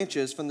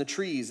branches from the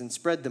trees and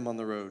spread them on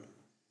the road.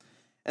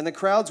 And the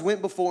crowds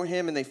went before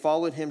him, and they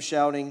followed him,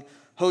 shouting,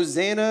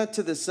 Hosanna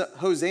to the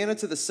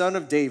Son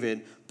of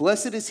David.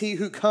 Blessed is he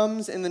who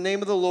comes in the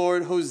name of the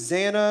Lord.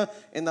 Hosanna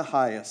in the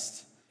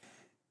highest.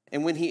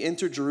 And when he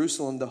entered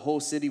Jerusalem, the whole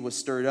city was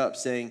stirred up,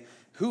 saying,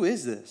 Who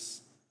is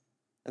this?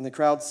 And the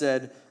crowd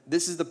said,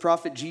 This is the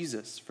prophet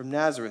Jesus from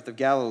Nazareth of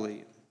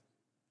Galilee.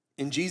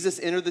 And Jesus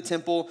entered the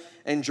temple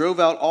and drove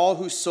out all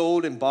who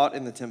sold and bought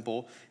in the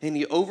temple. And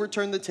he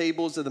overturned the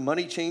tables of the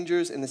money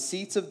changers and the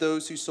seats of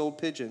those who sold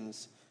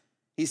pigeons.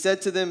 He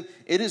said to them,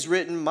 It is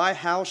written, My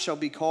house shall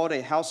be called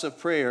a house of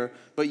prayer,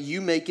 but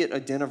you make it a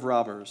den of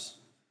robbers.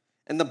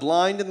 And the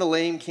blind and the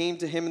lame came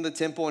to him in the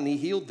temple, and he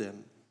healed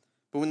them.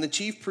 But when the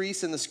chief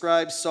priests and the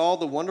scribes saw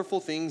the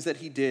wonderful things that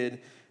he did,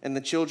 and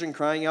the children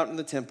crying out in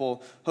the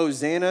temple,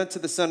 Hosanna to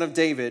the Son of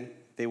David,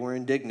 they were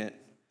indignant.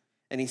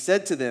 And he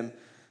said to them,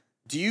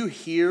 Do you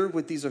hear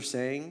what these are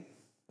saying?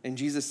 And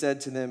Jesus said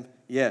to them,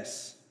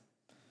 Yes.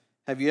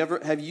 Have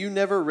you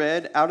never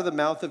read, Out of the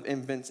mouth of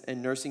infants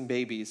and nursing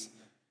babies,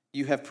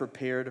 you have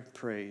prepared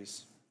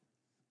praise?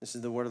 This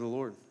is the word of the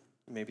Lord.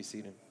 You may be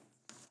seated.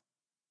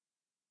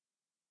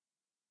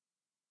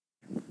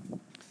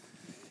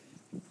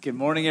 Good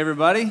morning,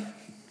 everybody.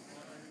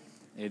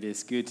 It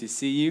is good to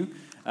see you.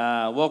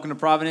 Welcome to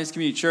Providence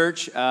Community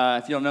Church.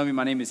 If you don't know me,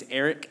 my name is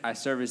Erik. I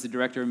serve as the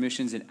Director of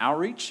Missions and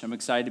Outreach. I'm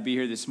excited to be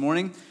here this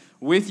morning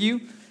with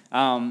you.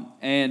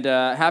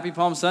 Happy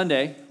Palm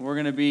Sunday. We're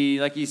going to be,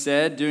 like he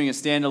said, doing a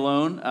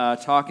standalone,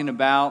 talking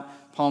about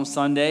Palm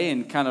Sunday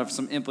and kind of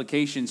some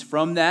implications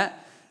from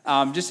that.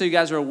 Just so you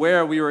guys are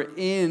aware, we were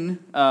in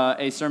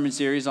a sermon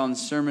series on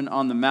Sermon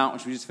on the Mount,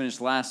 which we just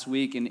finished last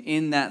week. And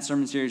in that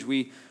sermon series,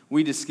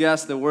 we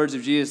discussed the words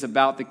of Jesus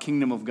about the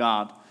kingdom of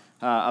God,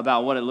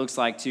 about what it looks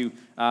like to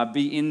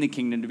be in the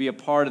kingdom, to be a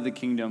part of the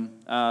kingdom.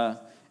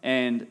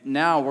 And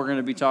now we're going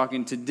to be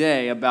talking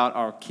today about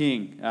our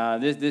King.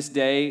 This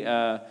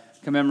day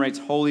commemorates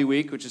Holy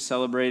Week, which is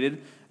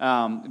celebrated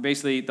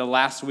basically the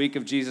last week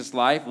of Jesus'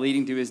 life,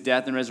 leading to his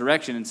death and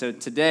resurrection. And so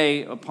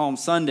today, Palm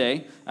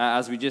Sunday,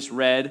 as we just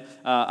read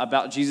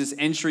about Jesus'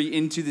 entry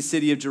into the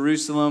city of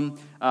Jerusalem,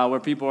 where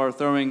people are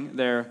throwing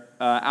their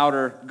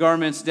outer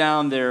garments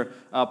down, their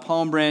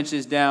palm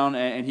branches down,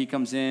 and he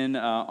comes in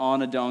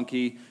on a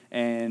donkey,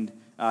 and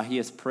he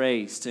is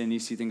praised. And you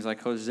see things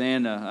like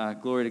Hosanna,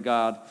 glory to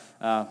God,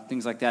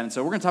 things like that. And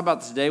so we're going to talk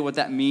about today what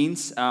that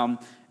means. I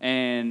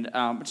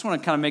just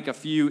want to kind of make a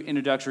few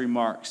introductory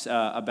remarks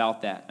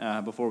about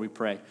that before we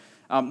pray.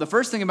 The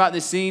first thing about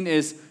this scene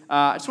is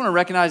I just want to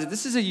recognize that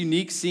this is a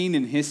unique scene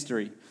in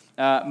history.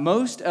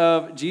 Most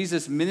of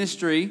Jesus'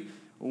 ministry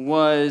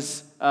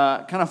was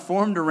kind of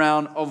formed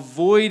around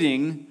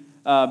avoiding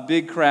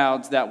big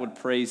crowds that would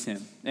praise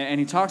him.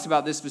 And he talks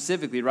about this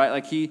specifically, right?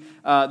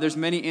 Like there's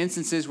many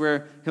instances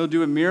where he'll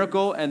do a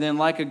miracle, and then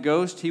like a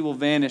ghost, he will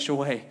vanish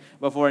away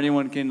before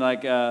anyone can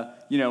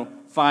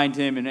find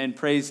him and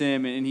praise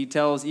him. And he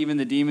tells even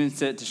the demons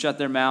to shut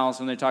their mouths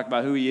when they talk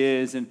about who he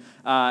is. And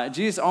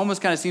Jesus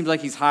almost kind of seems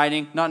like he's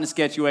hiding, not in a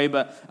sketchy way,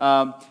 but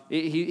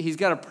he's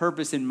got a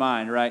purpose in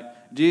mind, right?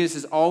 Jesus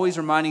is always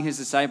reminding his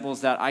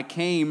disciples that I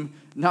came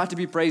not to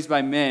be praised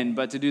by men,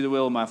 but to do the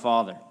will of my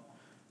Father.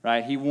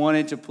 Right? He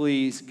wanted to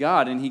please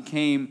God, and he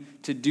came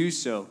to do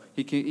so.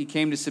 He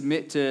came to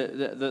submit to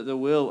the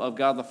will of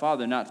God the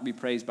Father, not to be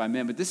praised by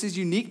men. But this is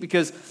unique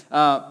because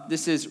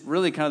this is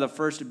really kind of the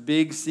first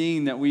big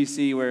scene that we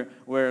see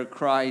where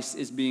Christ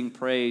is being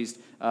praised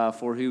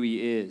for who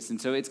he is. And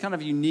so it's kind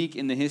of unique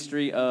in the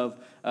history of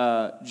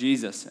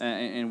Jesus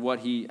and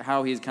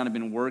how he's kind of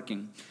been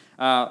working.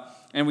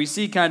 And we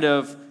see kind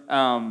of...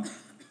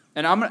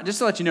 And just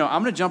to let you know,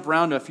 I'm going to jump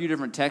around to a few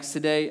different texts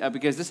today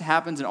because this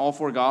happens in all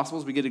four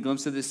Gospels. We get a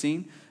glimpse of this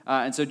scene.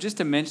 And so just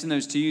to mention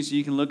those to you so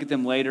you can look at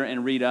them later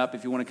and read up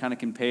if you want to kind of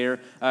compare.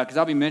 Because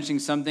I'll be mentioning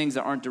some things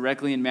that aren't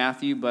directly in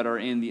Matthew but are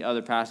in the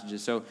other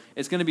passages. So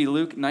it's going to be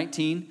Luke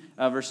 19,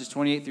 verses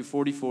 28 through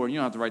 44. You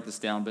don't have to write this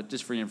down, but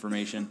just for your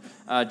information.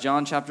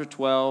 John chapter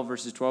 12,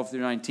 verses 12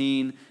 through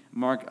 19.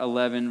 Mark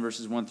 11,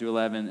 verses 1 through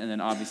 11. And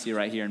then obviously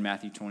right here in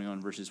Matthew 21,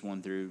 verses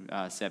 1 through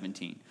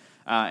 17.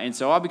 And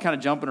so I'll be kind of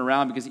jumping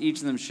around because each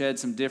of them shed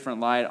some different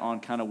light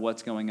on kind of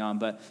what's going on.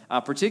 But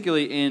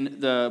particularly in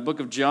the book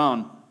of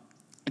John,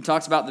 it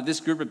talks about that this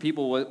group of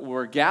people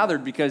were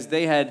gathered because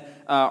they had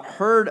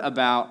heard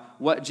about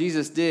what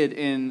Jesus did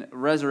in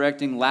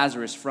resurrecting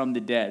Lazarus from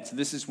the dead. So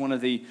this is one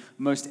of the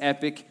most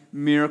epic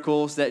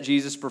miracles that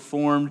Jesus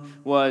performed.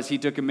 Was he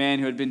took a man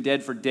who had been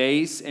dead for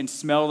days and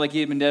smelled like he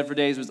had been dead for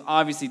days, was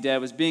obviously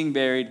dead, was being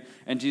buried,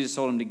 and Jesus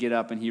told him to get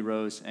up, and he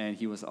rose, and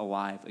he was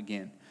alive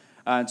again.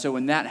 And so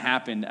when that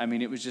happened, I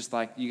mean, it was just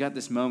like you got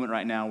this moment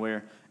right now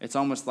where it's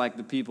almost like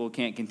the people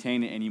can't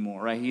contain it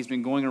anymore, right? He's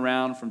been going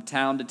around from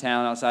town to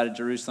town outside of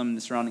Jerusalem and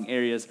the surrounding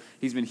areas.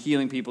 He's been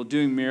healing people,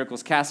 doing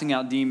miracles, casting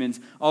out demons,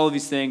 all of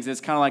these things. And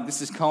it's kind of like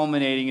this is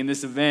culminating in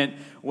this event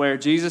where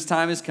Jesus'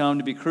 time has come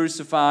to be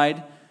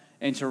crucified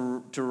and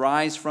to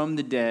rise from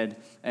the dead.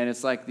 And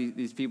it's like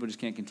these people just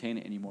can't contain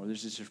it anymore.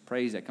 There's just this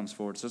praise that comes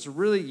forward. So it's a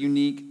really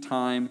unique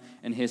time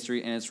in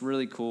history, and it's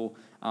really cool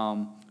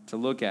to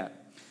look at.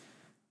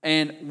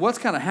 And what's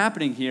kind of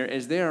happening here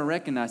is they are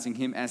recognizing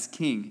him as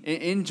king.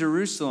 In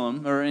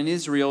Jerusalem, or in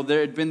Israel, there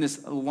had been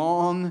this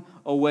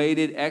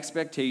long-awaited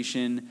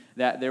expectation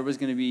that there was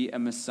going to be a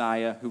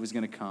Messiah who was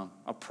going to come,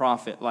 a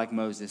prophet like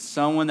Moses,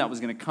 someone that was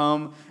going to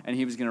come and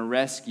he was going to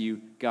rescue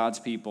God's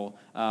people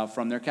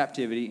from their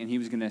captivity, and he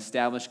was going to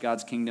establish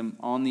God's kingdom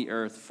on the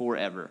earth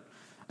forever.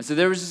 So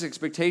there was this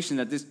expectation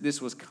that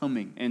this was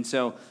coming. And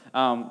so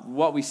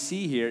what we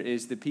see here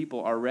is the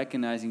people are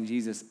recognizing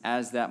Jesus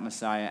as that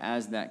Messiah,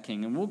 as that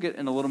king. And we'll get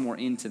in a little more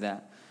into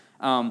that.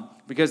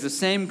 Because the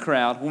same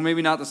crowd, well,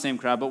 maybe not the same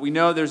crowd, but we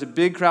know there's a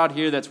big crowd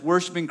here that's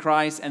worshiping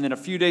Christ. And then a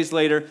few days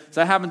later,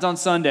 so that happens on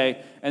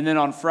Sunday. And then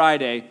on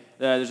Friday,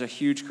 there's a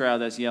huge crowd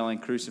that's yelling,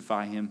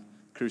 crucify him,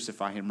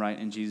 right?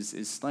 And Jesus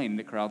is slain.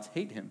 The crowds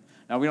hate him.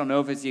 Now, we don't know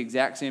if it's the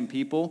exact same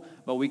people,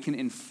 but we can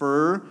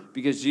infer,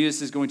 because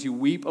Jesus is going to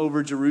weep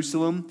over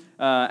Jerusalem,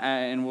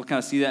 and we'll kind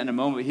of see that in a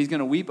moment, but he's going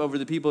to weep over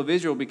the people of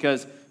Israel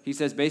because he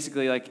says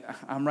basically, like,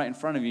 I'm right in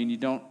front of you and you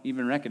don't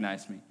even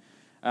recognize me.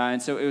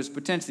 And so it was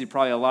potentially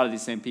probably a lot of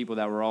these same people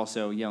that were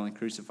also yelling,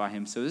 crucify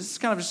him. So this is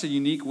kind of just a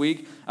unique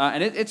week.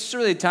 And it's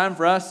really a time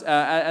for us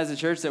as a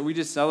church that we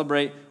just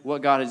celebrate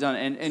what God has done.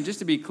 And just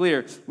to be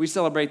clear, we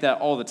celebrate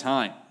that all the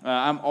time.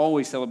 I'm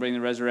always celebrating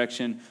the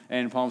resurrection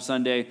and Palm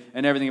Sunday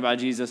and everything about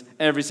Jesus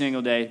every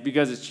single day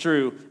because it's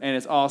true and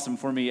it's awesome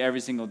for me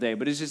every single day.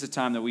 But it's just a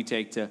time that we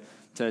take to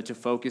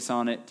focus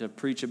on it, to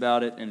preach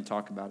about it, and to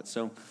talk about it.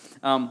 So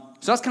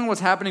that's kind of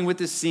what's happening with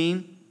this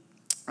scene.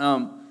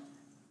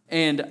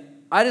 And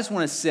I just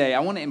want to say, I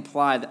want to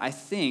imply that I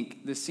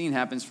think this scene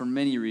happens for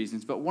many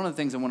reasons, but one of the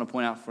things I want to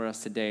point out for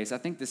us today is I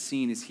think the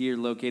scene is here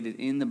located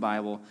in the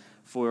Bible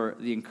for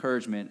the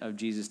encouragement of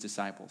Jesus'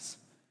 disciples.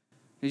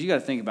 Because you got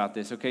to think about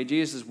this, okay?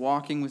 Jesus is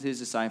walking with his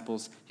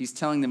disciples. He's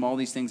telling them all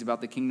these things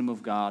about the kingdom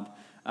of God,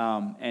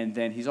 and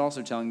then he's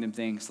also telling them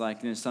things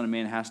like the Son of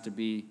Man has to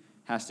be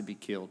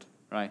killed,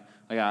 right?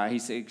 Like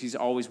he's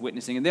always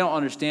witnessing, and they don't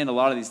understand a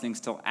lot of these things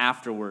till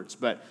afterwards.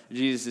 But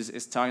Jesus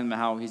is talking about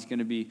how he's going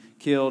to be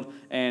killed,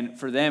 and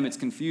for them it's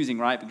confusing,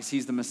 right? Because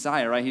he's the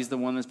Messiah, right? He's the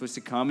one that's supposed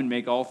to come and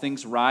make all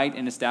things right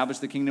and establish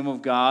the kingdom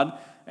of God.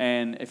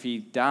 And if he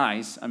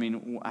dies, I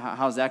mean,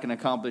 how's that going to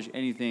accomplish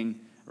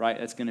anything, right?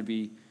 That's going to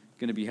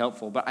be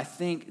helpful. But I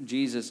think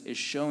Jesus is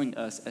showing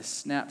us a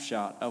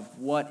snapshot of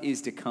what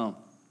is to come.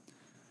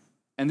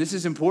 And this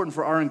is important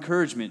for our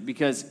encouragement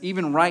because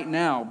even right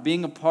now,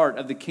 being a part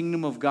of the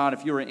kingdom of God,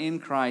 if you are in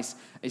Christ,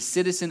 a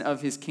citizen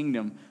of his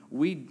kingdom,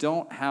 we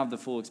don't have the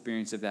full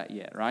experience of that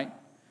yet, right?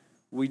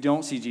 We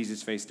don't see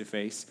Jesus face to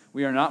face.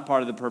 We are not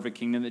part of the perfect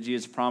kingdom that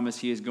Jesus promised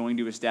he is going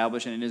to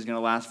establish, and it is going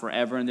to last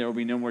forever, and there will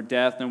be no more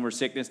death, no more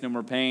sickness, no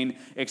more pain,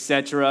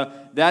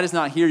 etc. That is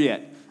not here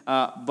yet.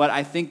 But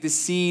I think the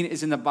scene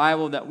is in the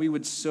Bible that we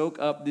would soak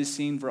up this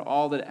scene for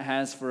all that it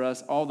has for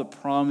us, all the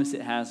promise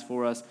it has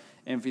for us,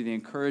 and for the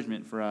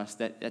encouragement for us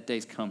that that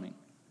day's coming.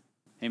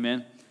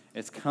 Amen?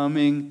 It's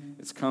coming,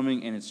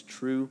 and it's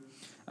true.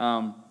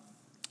 And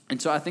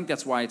so I think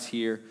that's why it's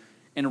here.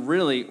 And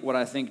really, what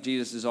I think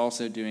Jesus is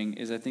also doing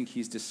is I think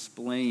he's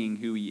displaying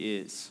who he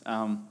is.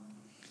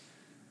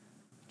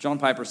 John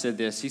Piper said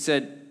this. He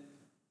said,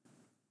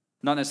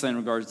 not necessarily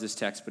in regards to this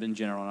text, but in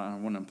general, and I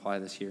want to imply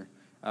this here.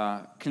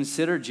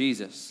 Consider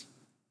Jesus.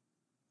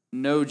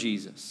 Know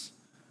Jesus.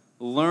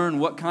 Learn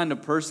what kind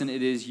of person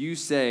it is you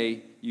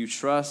say you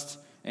trust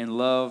and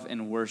love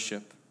and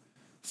worship.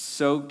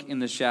 Soak in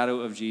the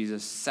shadow of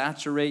Jesus.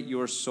 Saturate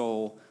your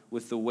soul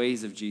with the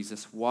ways of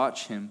Jesus.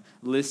 Watch him.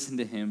 Listen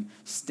to him.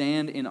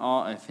 Stand in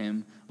awe of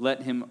him.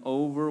 Let him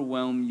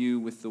overwhelm you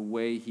with the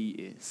way he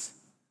is.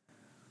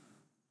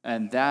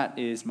 And that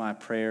is my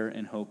prayer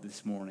and hope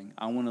this morning.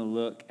 I want to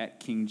look at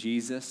King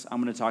Jesus.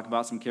 I'm going to talk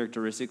about some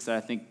characteristics that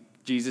I think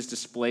Jesus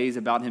displays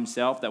about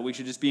himself that we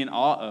should just be in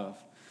awe of,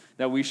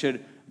 that we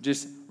should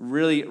just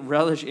really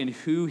relish in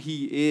who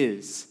he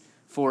is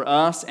for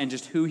us and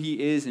just who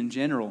he is in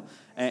general.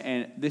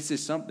 And this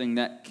is something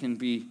that can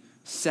be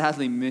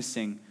sadly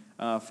missing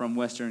from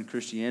Western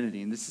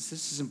Christianity. And this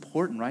is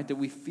important, right? That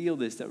we feel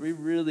this, that we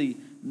really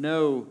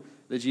know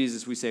the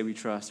Jesus we say we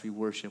trust, we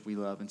worship, we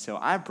love. And so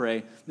I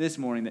pray this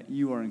morning that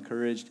you are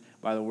encouraged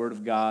by the word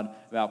of God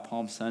about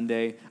Palm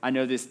Sunday. I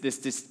know this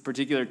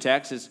particular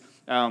text is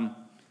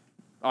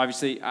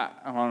obviously, I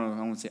don't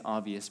know, I won't say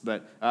obvious,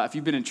 but if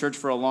you've been in church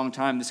for a long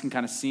time, this can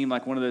kind of seem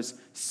like one of those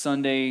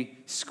Sunday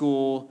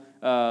school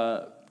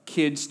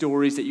kid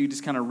stories that you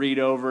just kind of read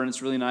over, and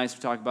it's really nice.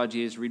 We talk about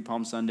Jesus, read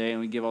Palm Sunday, and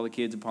we give all the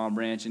kids a palm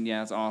branch, and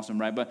yeah, it's awesome,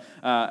 right? But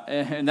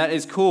and that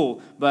is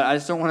cool, but I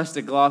just don't want us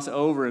to gloss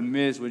over and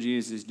miss what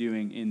Jesus is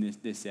doing in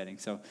this setting.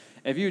 So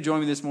if you would join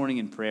me this morning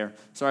in prayer,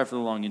 sorry for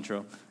the long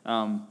intro.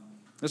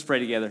 Let's pray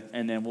together,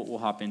 and then we'll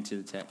hop into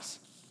the text.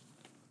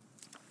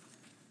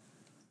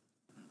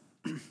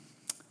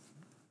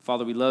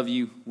 Father, we love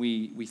you.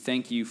 We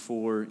thank you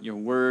for your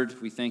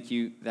word. We thank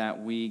you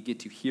that we get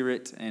to hear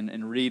it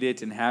and read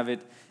it and have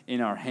it in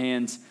our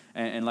hands.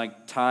 And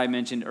like Ty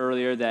mentioned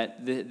earlier,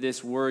 that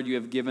this word you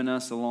have given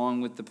us,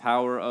 along with the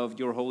power of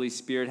your Holy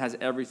Spirit, has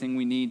everything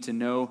we need to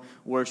know,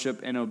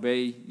 worship, and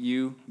obey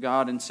you,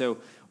 God. And so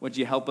would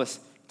you help us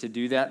to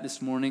do that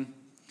this morning.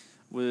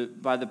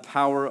 By the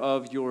power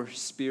of your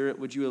Spirit,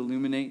 would you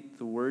illuminate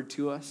the word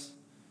to us?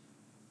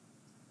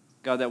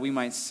 God, that we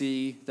might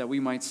see, that we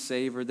might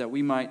savor, that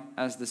we might,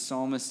 as the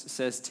psalmist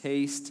says,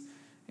 taste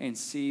and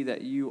see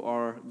that you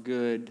are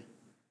good.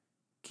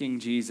 King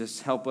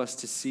Jesus, help us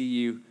to see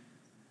you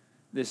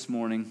this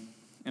morning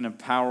in a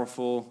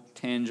powerful,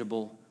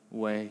 tangible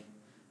way.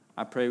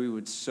 I pray we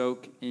would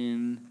soak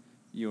in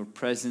your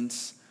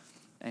presence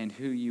and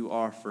who you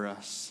are for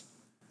us.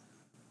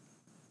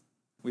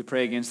 We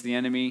pray against the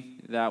enemy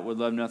that would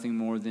love nothing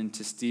more than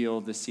to steal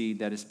the seed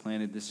that is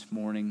planted this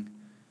morning.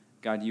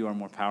 God, you are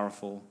more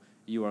powerful.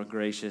 You are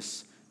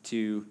gracious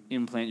to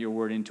implant your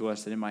word into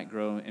us that it might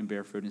grow and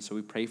bear fruit. And so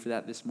we pray for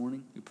that this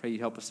morning. We pray you'd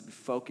help us to be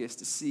focused,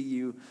 to see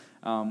you,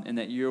 and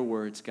that your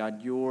words,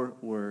 God, your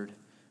word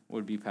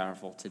would be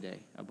powerful today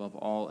above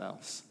all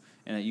else,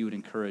 and that you would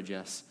encourage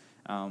us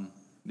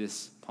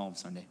this Palm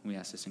Sunday. We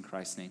ask this in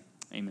Christ's name.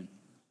 Amen.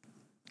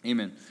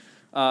 Amen.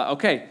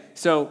 Okay,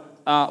 so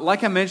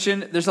like I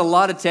mentioned, there's a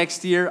lot of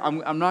text here.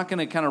 I'm not going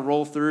to kind of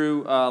roll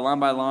through line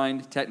by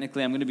line.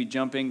 Technically, I'm going to be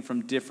jumping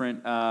from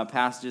different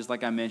passages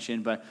like I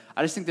mentioned, but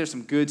I just think there's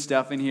some good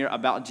stuff in here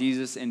about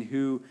Jesus and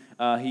who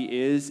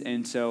he is,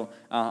 and so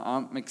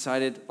I'm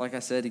excited, like I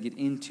said, to get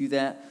into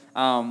that.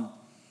 I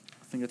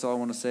think that's all I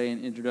want to say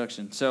in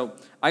introduction. So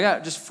I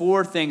got just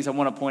 4 things I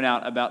want to point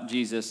out about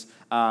Jesus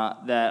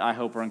that I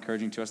hope are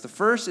encouraging to us. The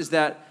first is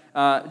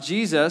that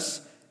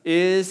Jesus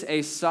is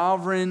a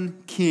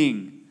sovereign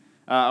king.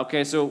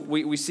 So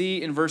we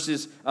see in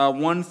verses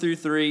 1 through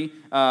 3,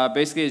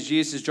 basically as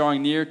Jesus is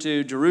drawing near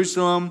to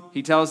Jerusalem,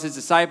 he tells his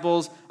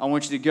disciples, I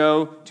want you to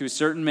go to a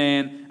certain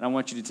man, and I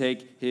want you to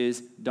take his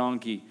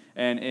donkey.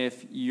 And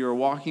if you're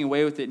walking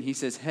away with it and he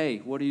says, hey,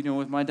 what are you doing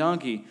with my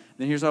donkey?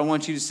 Then here's what I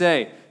want you to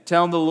say.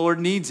 Tell him the Lord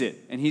needs it,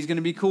 and he's going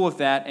to be cool with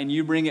that, and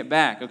you bring it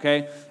back,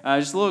 okay?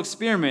 Just a little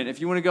experiment.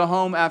 If you want to go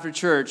home after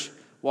church,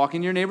 walk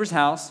in your neighbor's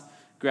house,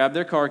 grab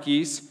their car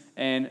keys,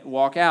 and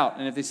walk out.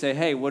 And if they say,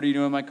 hey, what are you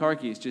doing with my car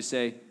keys? Just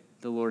say,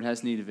 the Lord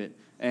has need of it.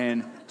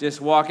 And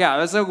just walk out.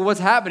 That's like what's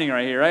happening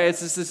right here, right?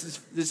 It's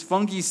just this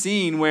funky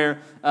scene where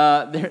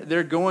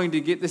they're going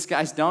to get this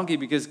guy's donkey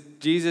because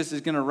Jesus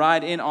is going to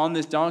ride in on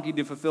this donkey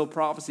to fulfill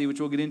prophecy, which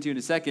we'll get into in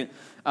a second.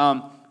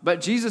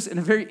 But Jesus, in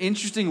a very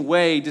interesting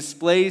way,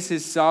 displays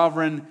his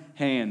sovereign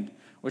hand,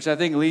 which I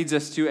think leads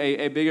us to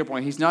a bigger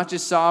point. He's not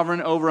just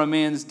sovereign over a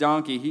man's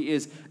donkey. He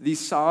is the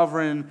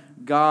sovereign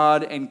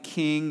God and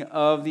King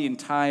of the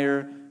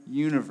entire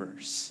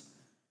universe.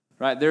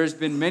 Right? There's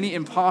been many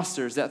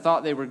imposters that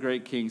thought they were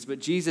great kings, but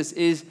Jesus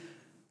is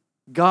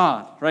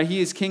God, right?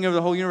 He is King of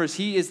the whole universe.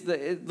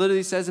 It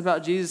literally says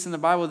about Jesus in the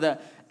Bible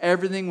that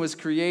everything was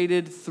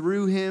created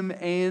through him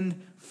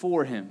and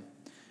for him.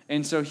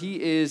 And so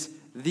he is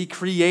the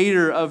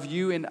creator of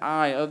you and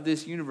I, of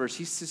this universe.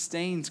 He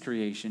sustains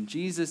creation.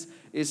 Jesus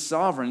is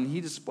sovereign.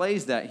 He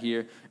displays that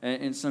here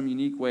in some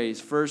unique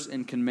ways. First,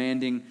 in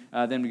commanding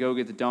them to go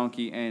get the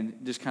donkey and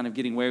just kind of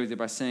getting away with it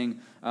by saying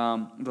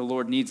the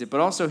Lord needs it. But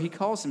also, he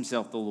calls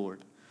himself the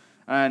Lord.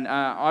 And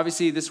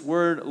obviously, this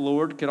word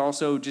Lord could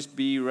also just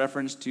be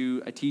reference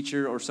to a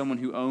teacher or someone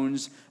who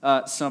owns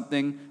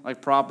something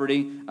like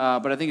property.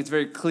 But I think it's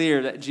very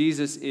clear that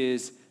Jesus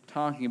is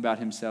talking about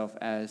himself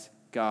as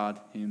God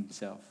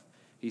himself.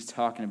 He's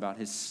talking about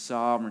his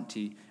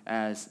sovereignty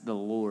as the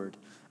Lord.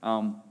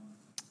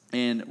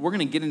 And we're going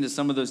to get into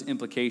some of those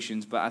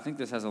implications, but I think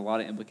this has a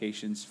lot of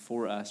implications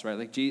for us, right?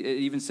 Like it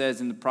even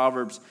says in the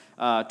Proverbs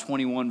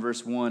 21,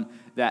 verse 1,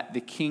 that the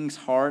king's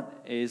heart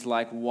is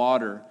like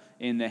water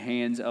in the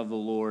hands of the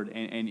Lord,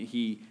 and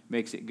he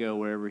makes it go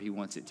wherever he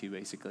wants it to,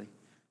 basically.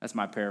 That's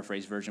my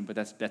paraphrase version, but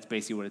that's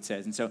basically what it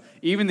says. And so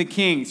even the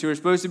kings who are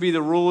supposed to be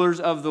the rulers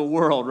of the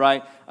world,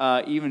 right,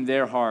 even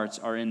their hearts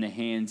are in the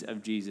hands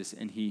of Jesus,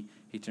 and he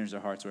turns their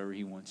hearts wherever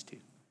he wants to.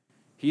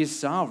 He is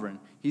sovereign.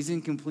 He's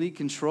in complete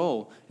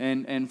control.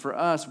 And for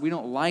us, we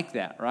don't like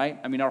that, right?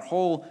 I mean, our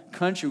whole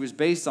country was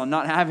based on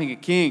not having a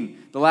king.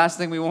 The last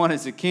thing we want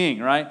is a king,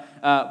 right?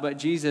 But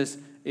Jesus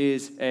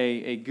is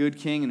a good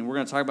king, and we're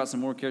going to talk about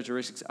some more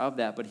characteristics of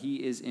that, but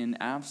he is in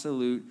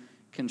absolute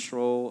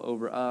control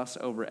over us,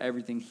 over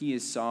everything. He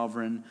is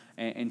sovereign,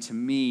 and to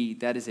me,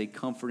 that is a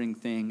comforting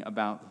thing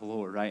about the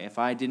Lord, right? If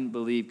I didn't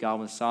believe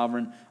God was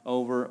sovereign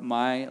over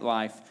my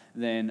life,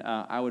 then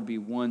I would be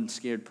one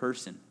scared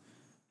person,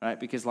 right?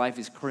 Because life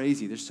is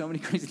crazy. There's so many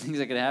crazy things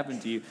that could happen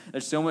to you.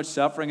 There's so much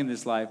suffering in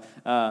this life,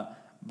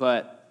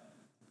 but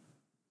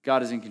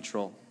God is in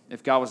control.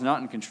 If God was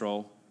not in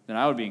control, then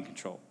I would be in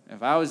control.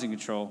 If I was in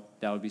control,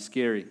 that would be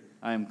scary.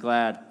 I am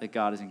glad that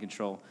God is in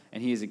control,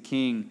 and he is a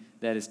king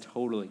that is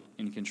totally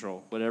in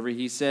control. Whatever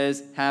he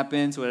says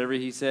happens. Whatever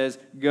he says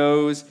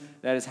goes.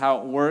 That is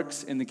how it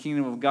works in the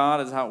kingdom of God.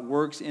 That is how it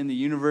works in the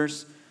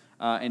universe,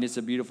 and it's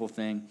a beautiful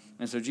thing.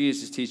 And so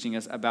Jesus is teaching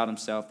us about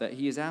himself, that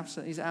he's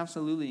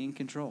absolutely in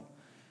control.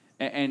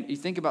 And you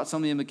think about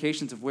some of the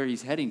implications of where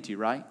he's heading to,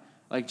 right?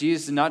 Like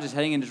Jesus is not just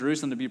heading into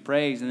Jerusalem to be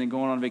praised and then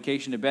going on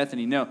vacation to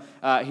Bethany. No,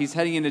 he's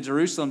heading into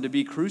Jerusalem to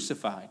be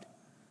crucified.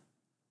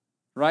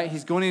 Right?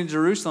 He's going into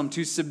Jerusalem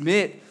to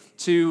submit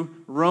to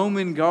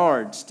Roman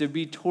guards to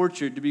be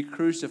tortured, to be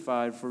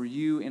crucified for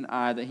you and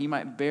I, that he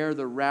might bear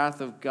the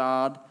wrath of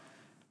God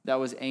that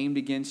was aimed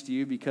against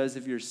you because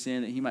of your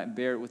sin, that he might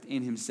bear it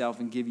within himself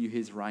and give you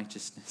his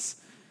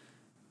righteousness.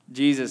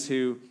 Jesus,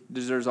 who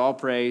deserves all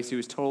praise, who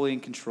is totally in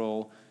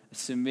control,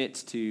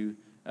 submits to,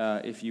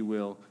 if you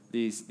will,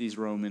 these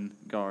Roman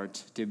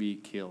guards to be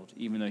killed,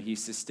 even though he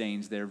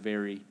sustains their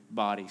very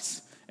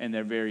bodies and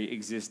their very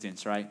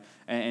existence, right?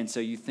 And so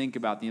you think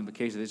about the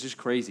implications. It's just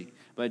crazy.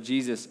 But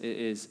Jesus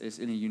is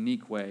in a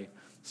unique way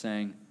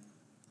saying,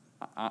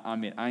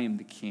 I am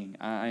the king.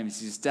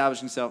 He's established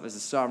himself as the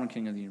sovereign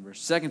king of the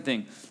universe. Second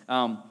thing,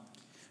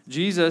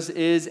 Jesus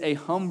is a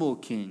humble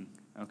king.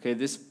 Okay,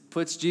 this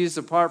puts Jesus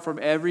apart from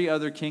every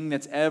other king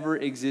that's ever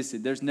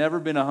existed. There's never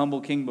been a humble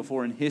king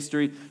before in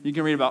history. You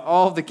can read about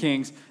all of the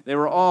kings. They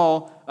were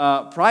all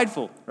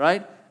prideful,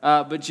 right?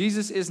 But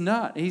Jesus is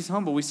not. He's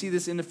humble. We see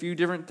this in a few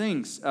different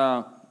things.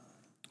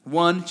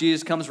 One,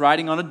 Jesus comes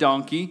riding on a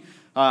donkey.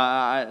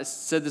 I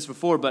said this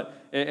before, but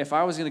if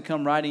I was going to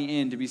come riding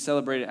in to be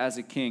celebrated as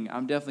a king,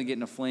 I'm definitely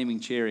getting a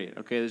flaming chariot.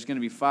 Okay, there's going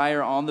to be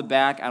fire on the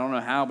back. I don't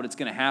know how, but it's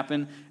going to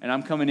happen. And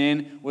I'm coming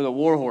in with a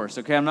war horse.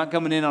 Okay, I'm not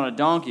coming in on a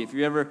donkey. If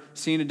you've ever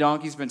seen a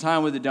donkey, spent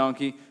time with a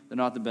donkey, they're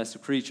not the best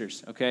of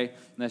creatures. Okay,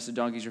 unless the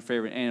donkey's your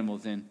favorite animal,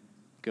 then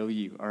go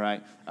you. All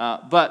right.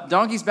 But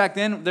donkeys back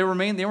then, they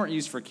weren't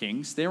used for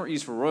kings. They weren't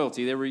used for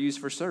royalty. They were used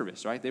for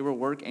service. Right. They were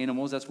work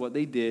animals. That's what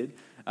they did.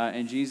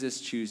 And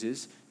Jesus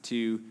chooses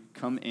to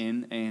come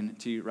in and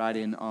to ride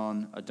in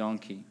on a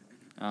donkey.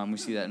 We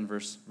see that in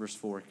verse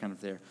 4, kind of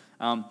there.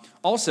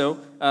 Also,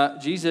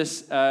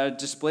 Jesus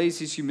displays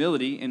his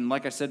humility, and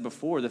like I said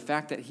before, the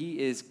fact that he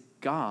is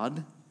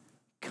God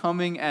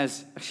coming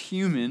as a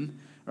human,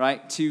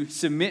 right, to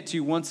submit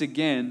to, once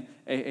again,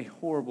 a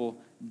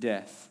horrible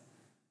death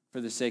for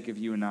the sake of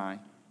you and I,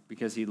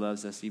 because he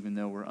loves us even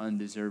though we're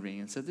undeserving.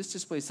 And so this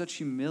displays such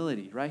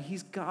humility, right?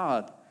 He's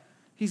God.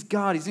 He's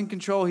God. He's in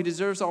control. He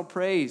deserves all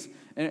praise.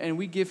 And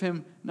we give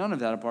him none of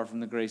that apart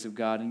from the grace of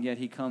God, and yet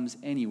he comes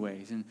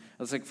anyways. And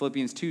that's like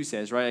Philippians 2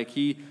 says, right? Like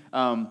Jesus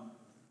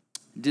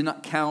did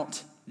not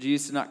count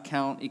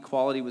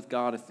equality with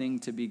God a thing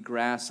to be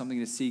grasped, something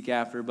to seek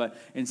after, but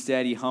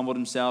instead he humbled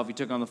himself. He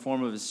took on the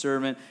form of a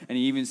servant, and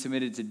he even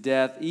submitted to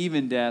death,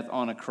 even death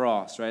on a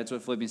cross, right? That's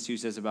what Philippians 2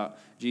 says about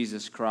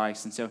Jesus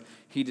Christ. And so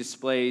he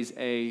displays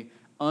a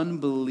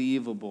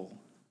unbelievable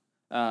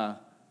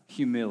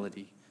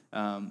humility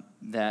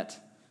that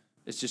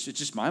it's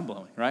just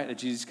mind-blowing, right? That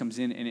Jesus comes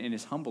in and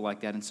is humble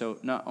like that. And so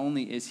not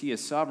only is he a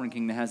sovereign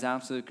king that has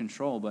absolute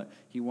control, but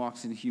he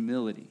walks in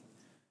humility,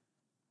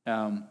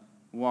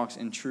 walks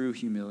in true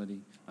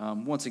humility.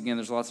 Once again,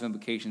 there's lots of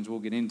implications. We'll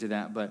get into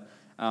that, but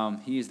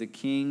he is the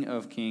King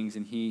of kings,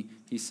 and he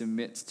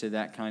submits to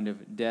that kind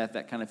of death,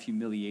 that kind of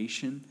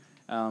humiliation,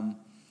 and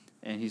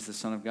he's the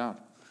Son of God.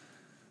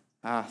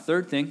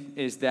 Third thing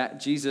is that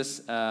Jesus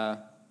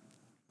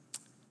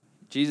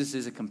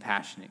is a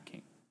compassionate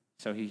king.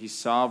 So he's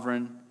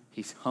sovereign,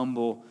 he's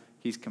humble,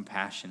 he's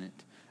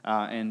compassionate.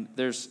 And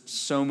there's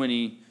so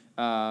many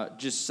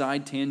just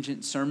side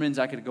tangent sermons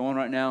I could go on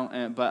right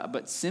now.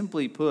 But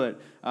simply put,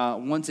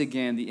 once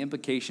again, the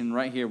implication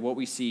right here, what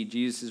we see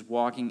Jesus is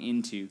walking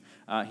into.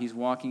 He's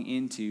walking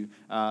into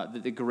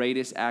the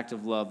greatest act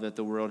of love that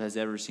the world has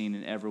ever seen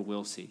and ever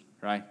will see,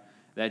 right?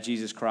 That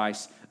Jesus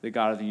Christ, the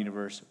God of the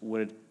universe,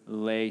 would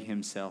lay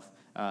himself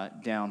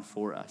down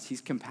for us.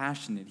 He's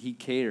compassionate. He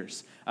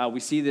cares. We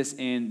see this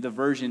in the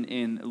version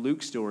in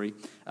Luke's story,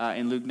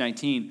 in Luke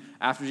 19.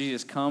 After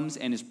Jesus comes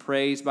and is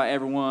praised by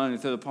everyone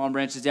and throw the palm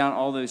branches down,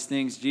 all those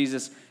things,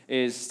 Jesus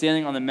is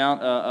standing on the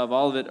Mount of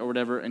Olivet or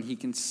whatever, and he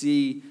can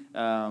see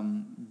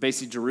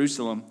basically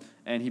Jerusalem,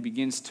 and he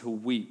begins to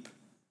weep.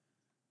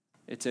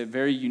 It's a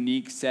very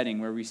unique setting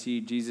where we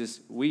see Jesus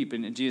weep.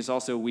 And Jesus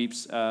also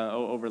weeps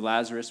over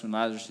Lazarus when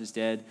Lazarus is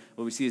dead.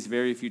 Well, we see this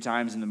very few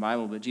times in the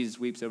Bible, but Jesus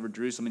weeps over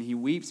Jerusalem. And he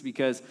weeps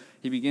because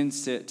he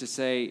begins to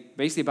say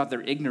basically about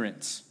their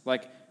ignorance.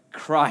 Like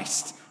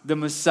Christ, the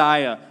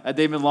Messiah that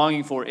they've been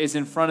longing for, is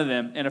in front of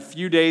them. And a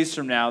few days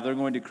from now, they're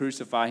going to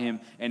crucify him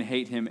and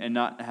hate him and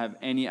not have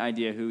any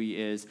idea who he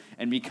is.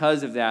 And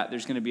because of that,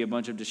 there's going to be a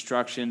bunch of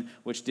destruction,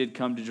 which did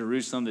come to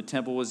Jerusalem. The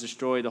temple was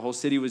destroyed. The whole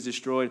city was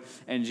destroyed.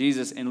 And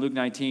Jesus, in Luke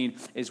 19,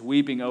 is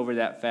weeping over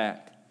that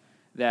fact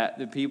that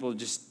the people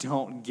just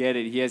don't get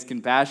it. He has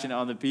compassion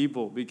on the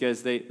people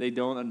because they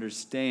don't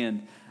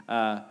understand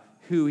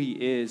who he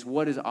is,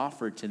 what is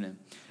offered to them.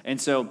 And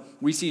so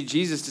we see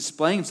Jesus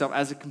displaying himself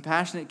as a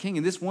compassionate king.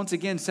 And this, once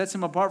again, sets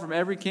him apart from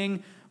every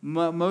king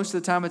most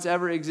of the time it's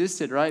ever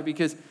existed, right?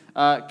 Because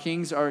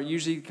kings are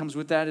usually comes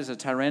with that as a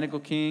tyrannical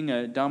king,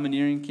 a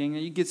domineering king.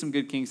 You get some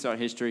good kings throughout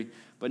history,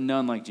 but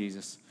none like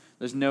Jesus.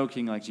 There's no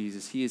king like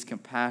Jesus. He is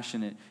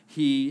compassionate.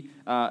 He,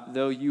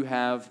 though you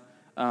have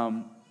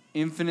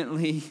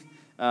infinitely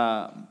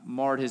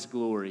marred his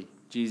glory,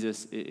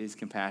 Jesus is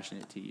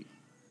compassionate to you.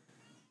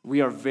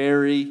 We are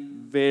very,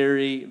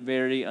 very,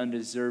 very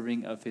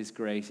undeserving of his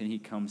grace, and he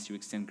comes to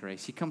extend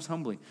grace. He comes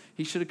humbly.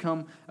 He should have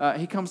come,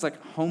 he comes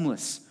like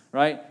homeless,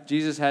 right?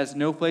 Jesus has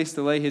no place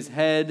to lay his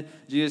head.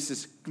 Jesus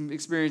is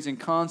experiencing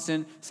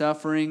constant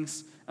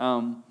sufferings.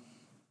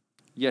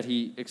 Yet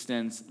he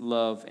extends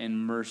love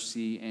and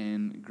mercy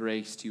and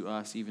grace to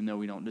us, even though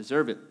we don't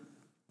deserve it.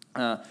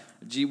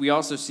 We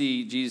also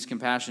see Jesus'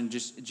 compassion,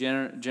 just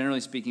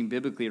generally speaking,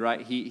 biblically,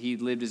 right? He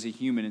lived as a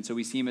human, and so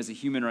we see him as a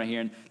human right here.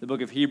 And the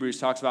book of Hebrews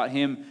talks about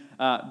him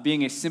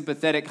being a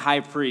sympathetic high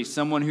priest,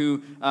 someone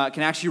who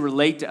can actually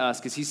relate to us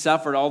because he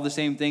suffered all the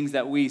same things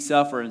that we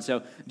suffer. And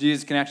so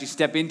Jesus can actually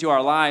step into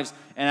our lives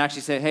and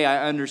actually say, hey,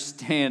 I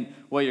understand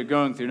what you're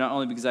going through, not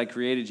only because I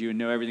created you and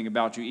know everything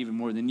about you even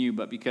more than you,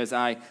 but because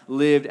I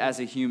lived as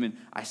a human.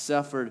 I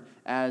suffered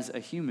as a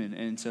human.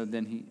 And so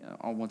then he,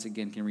 once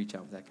again, can reach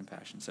out with that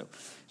compassion. So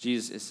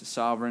Jesus is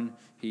sovereign,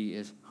 he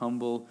is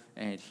humble,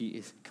 and he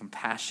is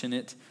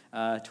compassionate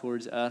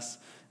towards us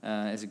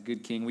as a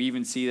good king. We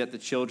even see that the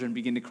children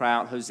begin to cry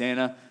out,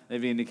 Hosanna. They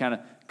begin to kind of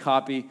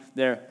copy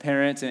their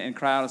parents and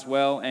cry out as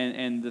well.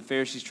 And the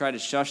Pharisees try to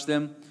shush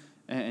them.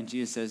 And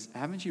Jesus says,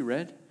 haven't you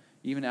read?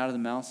 Even out of the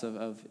mouths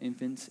of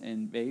infants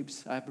and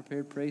babes, I have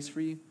prepared praise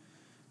for you.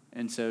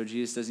 And so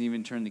Jesus doesn't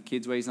even turn the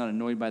kids' way. He's not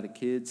annoyed by the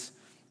kids.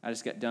 I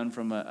just got done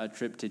from a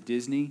trip to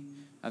Disney.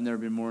 I've never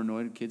been more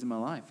annoyed with kids in my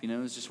life. You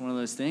know, it's just one of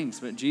those things.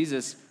 But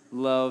Jesus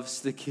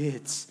loves the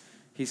kids.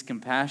 He's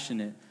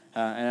compassionate.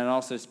 And it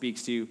also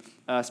speaks to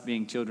us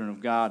being children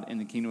of God in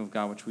the kingdom of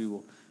God, which we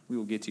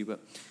will get to. But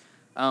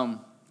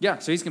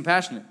so he's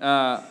compassionate.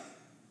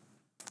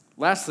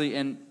 Lastly,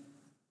 and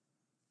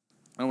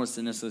I don't want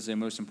to necessarily say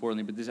most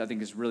importantly, but this I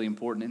think is really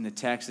important in the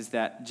text, is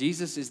that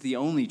Jesus is the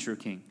only true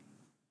king.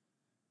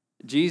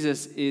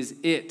 Jesus is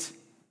it.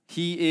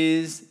 He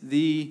is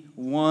the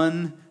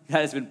one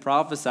that has been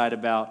prophesied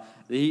about.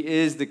 He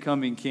is the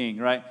coming king,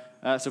 right?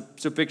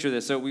 So picture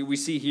this. So we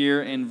see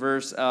here in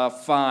verse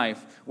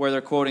 5 where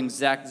they're quoting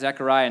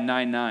Zechariah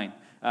 9:9.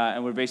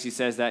 And where it basically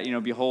says that,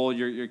 behold,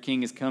 your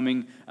king is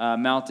coming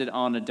mounted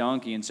on a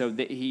donkey. And so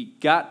he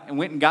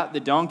went and got the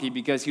donkey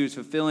because he was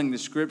fulfilling the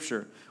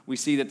scripture. We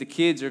see that the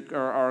kids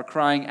are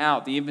crying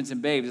out, the infants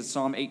and babes. It's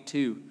Psalm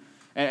 8:2.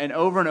 And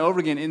over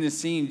again in this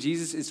scene,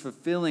 Jesus is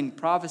fulfilling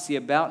prophecy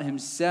about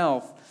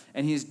himself.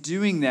 And he's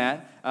doing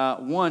that,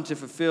 one, to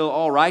fulfill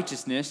all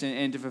righteousness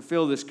and to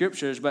fulfill the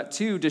scriptures, but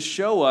two, to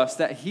show us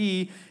that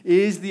he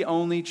is the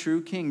only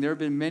true king. There have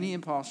been many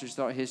impostors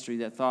throughout history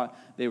that thought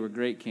they were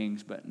great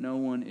kings, but no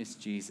one is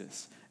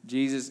Jesus.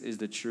 Jesus is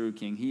the true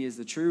king. He is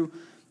the true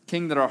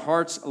king that our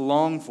hearts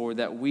long for,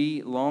 that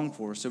we long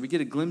for. So we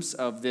get a glimpse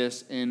of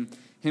this in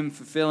him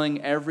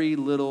fulfilling every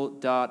little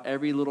dot,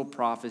 every little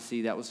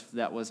prophecy that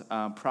was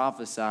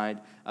prophesied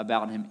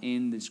about him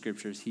in the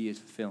scriptures. He is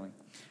fulfilling.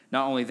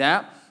 Not only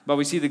that, but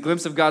we see the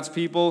glimpse of God's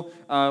people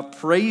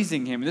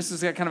praising him. And this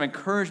is that kind of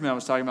encouragement I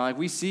was talking about. Like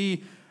we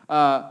see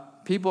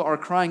people are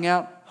crying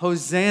out,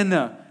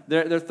 Hosanna.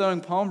 They're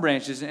throwing palm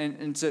branches.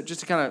 And so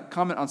just to kind of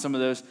comment on some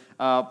of those,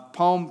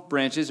 palm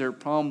branches or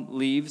palm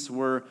leaves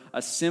were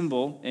a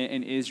symbol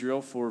in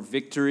Israel for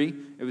victory.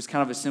 It was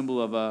kind of a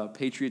symbol of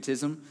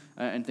patriotism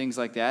and things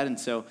like that. And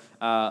so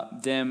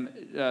them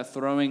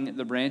throwing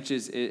the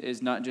branches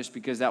is not just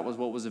because that was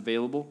what was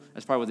available.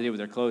 That's probably what they did with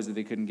their clothes, that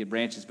they couldn't get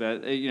branches.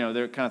 But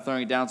they're kind of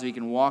throwing it down so he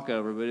can walk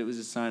over. But it was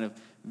a sign of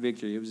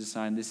victory. It was a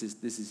sign, this is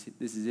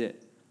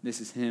it. This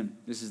is him.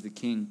 This is the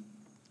king.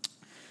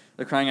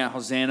 They're crying out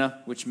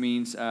Hosanna, which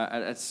means,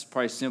 that's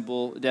probably a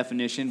simple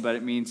definition, but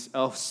it means,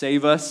 oh,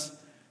 save us,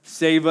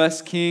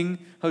 King.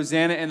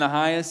 Hosanna in the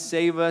highest,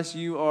 save us,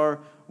 you are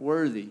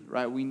worthy,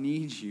 right? We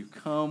need you.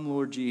 Come,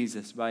 Lord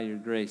Jesus, by your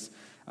grace,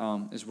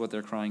 is what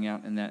they're crying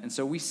out in that. And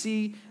so we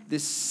see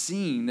this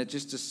scene that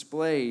just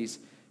displays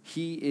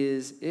he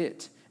is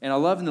it. And I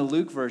love in the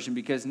Luke version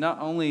because not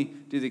only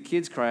do the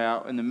kids cry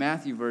out in the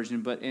Matthew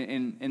version, but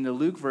in the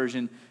Luke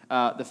version,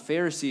 the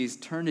Pharisees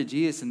turn to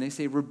Jesus and they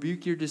say,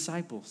 rebuke your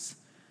disciples.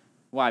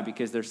 Why?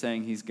 Because they're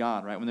saying he's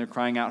God, right? When they're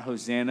crying out,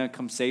 Hosanna,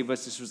 come save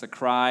us. This was a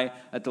cry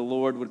that the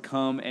Lord would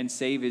come and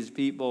save his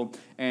people.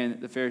 And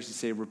the Pharisees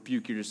say,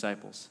 rebuke your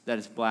disciples. That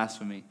is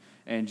blasphemy.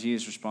 And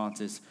Jesus' response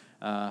is,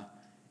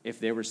 if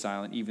they were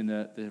silent, even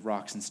the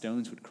rocks and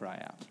stones would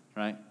cry out,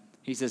 right?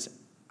 He says,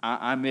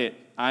 I'm it.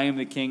 I am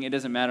the king. It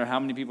doesn't matter how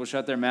many people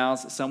shut their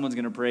mouths. Someone's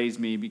going to praise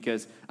me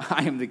because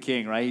I am the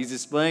king, right? He's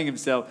displaying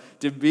himself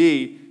to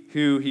be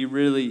who he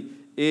really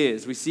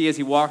is. We see as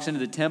he walks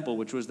into the temple,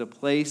 which was the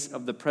place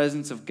of the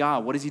presence of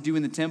God. What does he do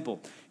in the temple?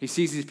 He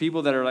sees these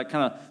people that are like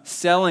kind of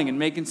selling and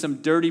making some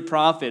dirty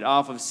profit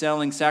off of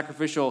selling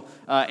sacrificial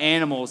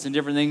animals and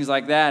different things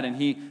like that, and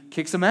he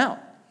kicks them out.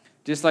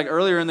 Just like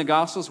earlier in the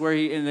Gospels, where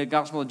in the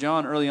Gospel of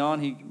John, early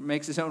on, he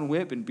makes his own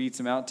whip and beats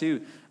them out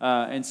too.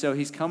 And so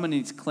he's coming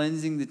and he's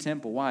cleansing the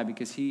temple. Why?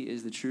 Because he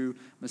is the true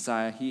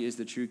Messiah. He is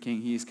the true King.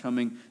 He is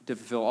coming to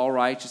fulfill all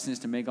righteousness,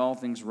 to make all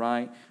things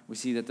right. We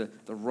see that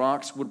the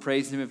rocks would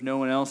praise him if no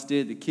one else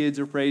did. The kids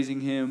are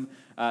praising him.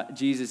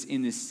 Jesus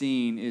in this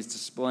scene is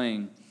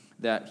displaying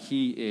that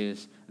he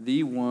is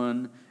the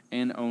one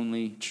and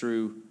only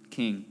true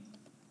King.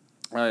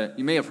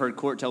 You may have heard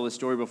Court tell this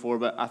story before,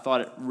 but I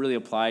thought it really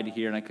applied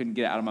here, and I couldn't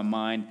get it out of my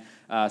mind,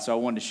 so I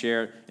wanted to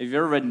share it. If you've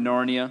ever read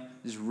Narnia,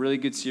 this is a really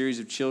good series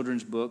of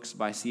children's books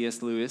by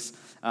C.S. Lewis.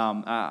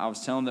 I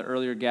was telling the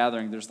earlier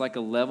gathering, there's like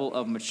a level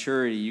of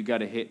maturity you got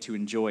to hit to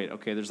enjoy it,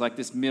 okay? There's like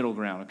this middle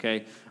ground,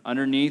 okay?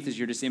 Underneath is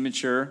you're just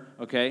immature,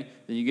 okay?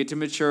 Then you get to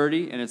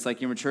maturity, and it's like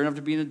you're mature enough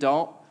to be an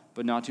adult,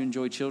 but not to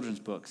enjoy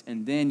children's books.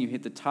 And then you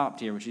hit the top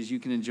tier, which is you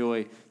can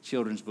enjoy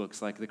children's books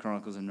like the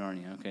Chronicles of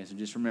Narnia. Okay, so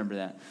just remember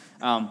that.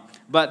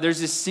 But there's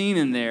this scene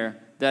in there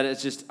that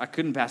it's just, I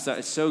couldn't pass out.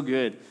 It's so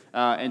good.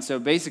 And so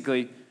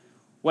basically,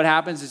 what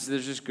happens is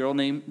there's this girl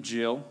named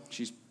Jill.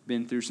 She's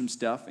been through some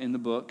stuff in the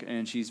book,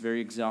 and she's very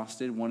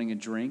exhausted, wanting a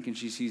drink, and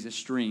she sees a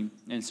stream.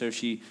 And so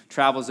she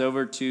travels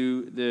over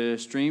to the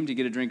stream to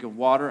get a drink of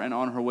water, and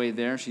on her way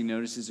there, she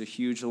notices a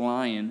huge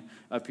lion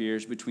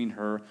appears between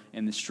her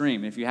and the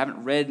stream. If you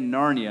haven't read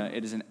Narnia,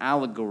 it is an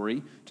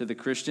allegory to the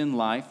Christian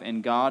life,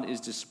 and God is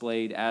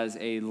displayed as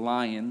a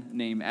lion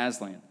named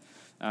Aslan.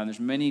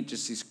 There's many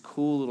just these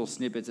cool little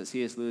snippets that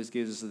C.S. Lewis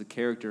gives us of the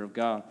character of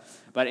God.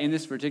 But in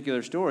this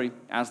particular story,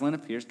 Aslan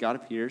appears, God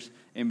appears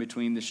in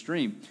between the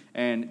stream.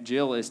 And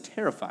Jill is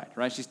terrified,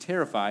 right? She's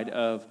terrified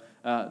of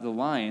the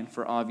lion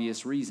for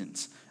obvious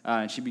reasons.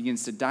 And she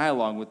begins to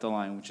dialogue with the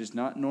lion, which is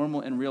not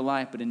normal in real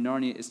life, but in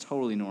Narnia is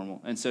totally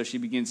normal. And so she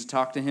begins to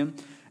talk to him,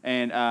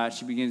 and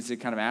she begins to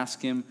kind of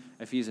ask him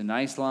if he's a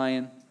nice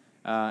lion.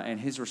 And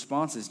his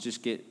responses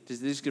just get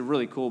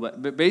really cool.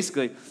 But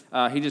basically,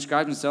 he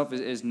describes himself as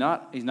he's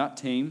not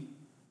tame,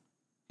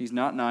 he's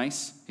not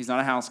nice, he's not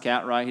a house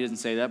cat, right? He doesn't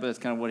say that, but that's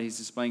kind of what he's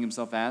displaying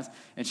himself as.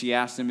 And she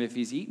asked him if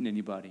he's eaten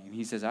anybody, and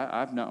he says,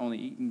 "I've not only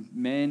eaten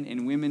men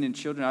and women and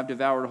children, I've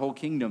devoured whole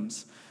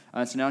kingdoms."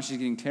 So now she's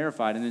getting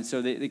terrified, and then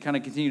so they kind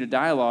of continue to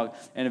dialogue,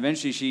 and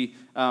eventually she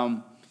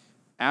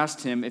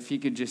asked him if he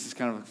could just, it's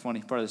kind of a funny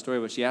part of the story,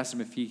 but she asked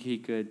him if he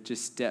could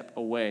just step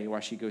away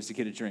while she goes to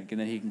get a drink, and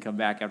then he can come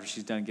back after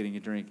she's done getting a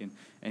drink,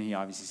 and he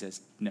obviously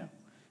says no.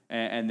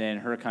 And then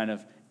her kind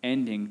of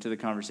ending to the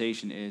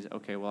conversation is,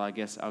 okay, well, I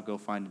guess I'll go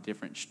find a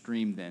different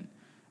stream then.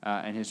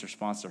 And his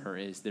response to her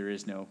is, there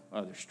is no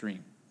other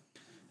stream.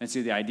 And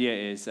so the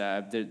idea is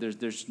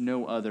there's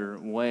no other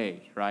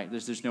way, right?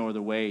 There's no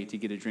other way to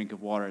get a drink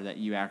of water that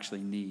you actually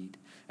need.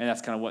 And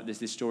that's kind of what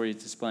this story is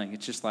displaying.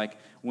 It's just like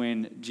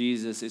when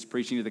Jesus is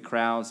preaching to the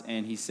crowds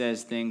and he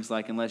says things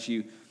like, unless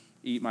you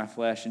eat my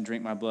flesh and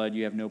drink my blood,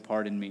 you have no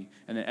part in me.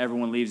 And then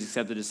everyone leaves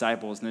except the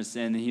disciples. And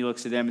then he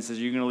looks at them and says,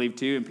 you're going to leave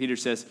too? And Peter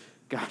says,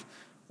 God,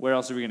 where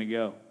else are we going to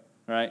go?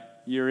 Right?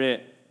 You're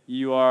it.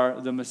 You are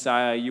the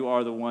Messiah. You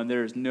are the one.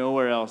 There is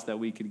nowhere else that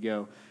we could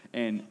go.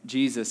 And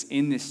Jesus,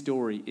 in this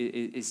story,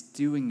 is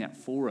doing that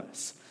for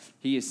us.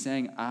 He is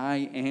saying,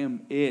 I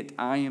am it.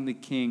 I am the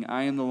King.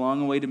 I am the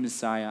long-awaited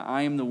Messiah.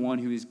 I am the one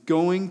who is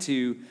going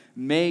to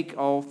make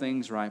all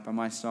things right by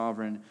my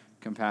sovereign,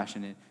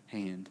 compassionate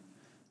hand.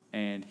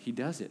 And he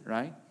does it,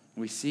 right?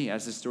 We see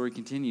as the story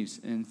continues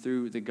and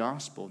through the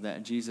gospel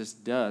that Jesus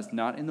does,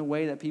 not in the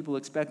way that people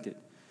expected.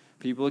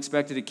 People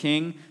expected a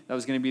king that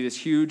was going to be this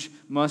huge,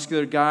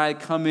 muscular guy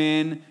come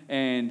in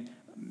and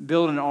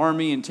build an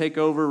army and take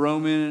over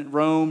Rome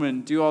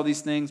and do all these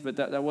things, but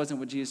that wasn't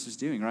what Jesus was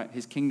doing, right?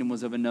 His kingdom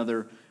was of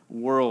another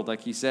world, like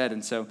he said.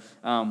 And so,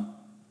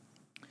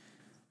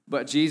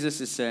 but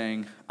Jesus is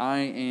saying, I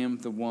am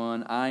the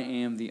one, I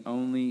am the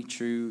only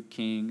true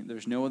king.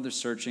 There's no other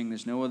searching,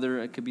 there's no other,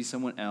 it could be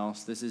someone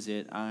else. This is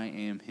it, I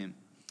am him.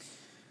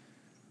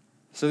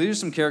 So these are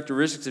some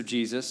characteristics of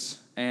Jesus,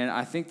 and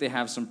I think they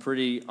have some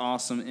pretty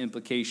awesome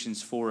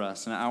implications for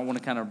us. And I want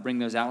to kind of bring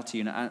those out to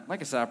you. And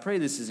like I said, I pray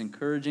this is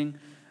encouraging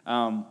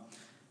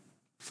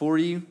for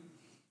you.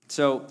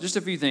 So just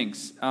a few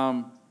things.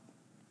 My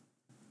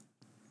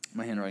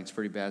handwriting's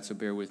pretty bad, so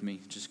bear with me.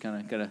 Just kind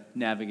of got to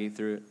navigate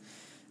through it.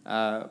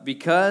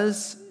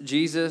 Because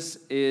Jesus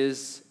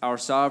is our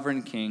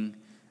sovereign king,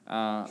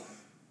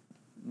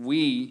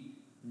 we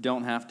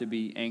don't have to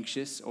be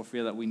anxious or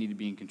feel that we need to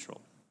be in control.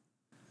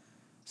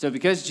 So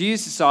because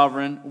Jesus is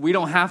sovereign, we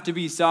don't have to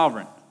be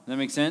sovereign. Does that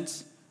make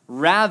sense?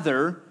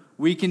 Rather,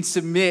 we can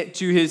submit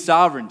to his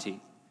sovereignty.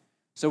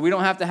 So we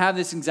don't have to have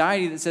this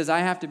anxiety that says I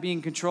have to be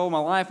in control of my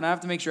life and I have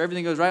to make sure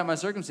everything goes right in my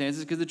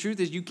circumstances, because the truth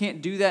is you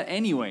can't do that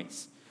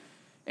anyways.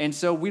 And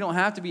so we don't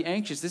have to be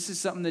anxious. This is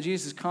something that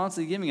Jesus is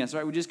constantly giving us,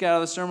 right? We just got out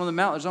of the Sermon on the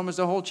Mount. There's almost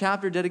a whole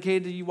chapter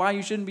dedicated to why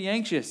you shouldn't be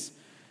anxious.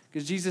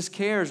 Because Jesus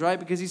cares, right?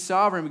 Because he's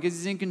sovereign, because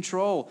he's in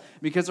control.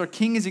 Because our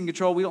king is in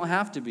control, we don't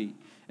have to be.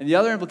 And the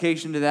other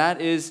implication to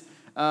that is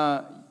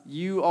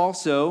you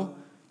also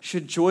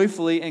should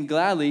joyfully and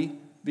gladly,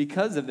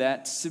 because of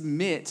that,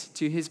 submit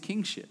to his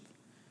kingship.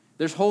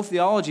 There's whole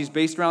theologies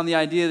based around the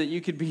idea that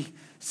you could be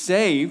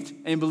saved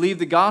and believe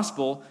the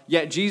gospel,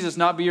 yet Jesus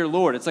not be your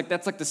Lord. That's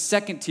like the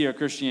second tier of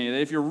Christianity.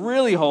 That if you're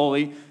really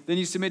holy, then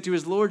you submit to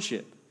his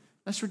lordship.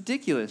 That's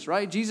ridiculous,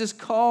 right? Jesus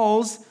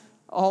calls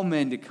all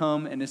men to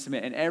come and to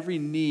submit, and every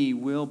knee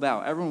will bow.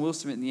 Everyone will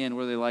submit in the end,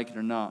 whether they like it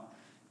or not.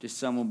 Just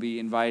some will be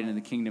invited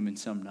into the kingdom and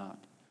some not.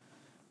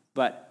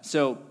 But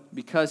so,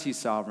 because he's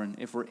sovereign,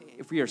 if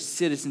we are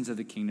citizens of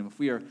the kingdom, if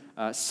we are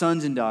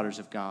sons and daughters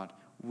of God,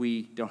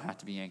 we don't have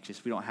to be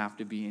anxious. We don't have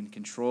to be in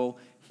control.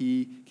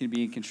 He can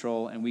be in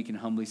control, and we can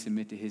humbly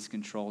submit to his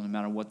control no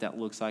matter what that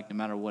looks like, no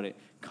matter what it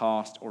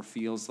costs or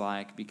feels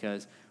like,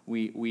 because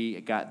we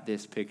got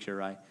this picture,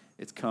 right?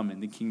 It's coming.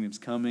 The kingdom's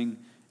coming,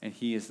 and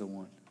he is the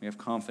one. We have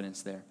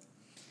confidence there.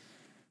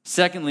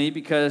 Secondly,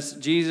 because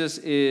Jesus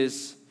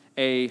is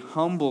a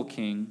humble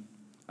king,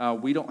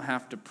 we don't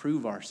have to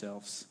prove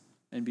ourselves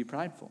and be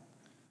prideful.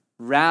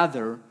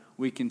 Rather,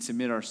 we can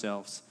submit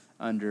ourselves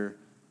or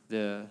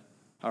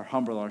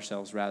humble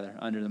ourselves, rather,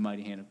 under the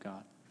mighty hand of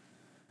God.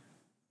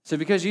 So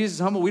because Jesus is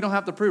humble, we don't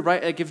have to prove,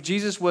 right? Like if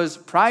Jesus was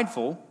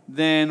prideful,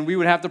 then we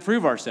would have to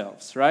prove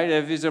ourselves, right?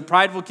 If he's a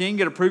prideful king, you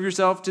got to prove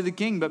yourself to the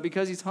king. But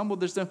because he's humble,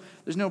 there's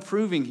no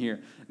proving here.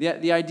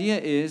 The idea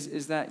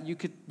is that you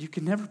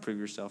could never prove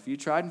yourself. You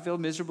tried and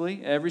failed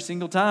miserably every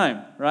single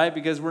time, right?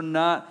 Because we're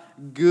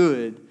not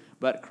good,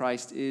 but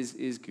Christ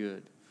is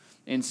good.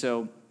 And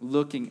so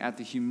looking at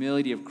the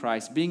humility of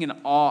Christ, being in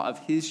awe of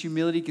his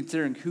humility,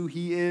 considering who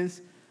he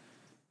is,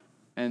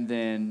 and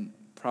then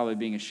probably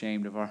being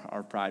ashamed of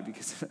our pride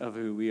because of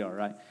who we are,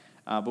 right?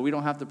 But we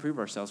don't have to prove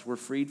ourselves. We're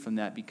freed from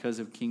that because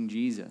of King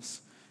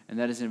Jesus. And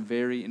that is a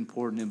very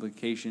important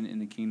implication in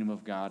the kingdom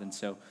of God. And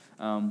so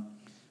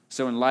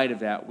in light of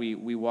that,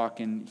 we walk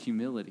in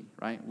humility,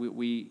 right?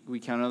 We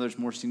count others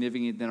more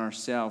significant than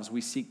ourselves. We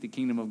seek the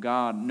kingdom of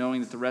God,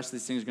 knowing that the rest of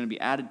these things are going to be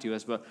added to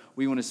us, but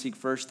we want to seek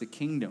first the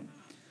kingdom.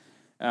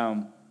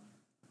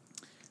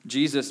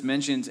 Jesus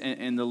mentions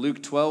in the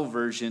Luke 12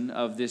 version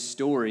of this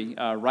story,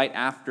 right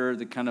after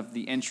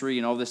the entry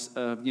and all this,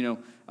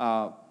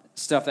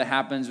 stuff that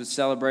happens with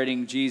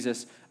celebrating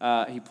Jesus,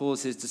 he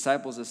pulls his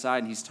disciples aside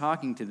and he's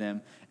talking to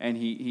them, and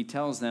he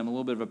tells them a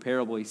little bit of a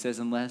parable. He says,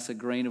 unless a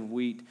grain of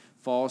wheat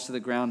falls to the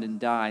ground and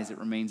dies, it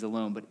remains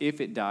alone. But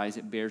if it dies,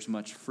 it bears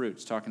much fruit.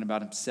 It's talking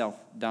about himself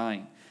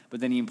dying.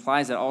 But then he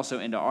implies that also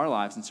into our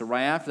lives. And so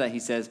right after that, he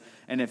says,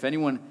 and if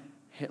anyone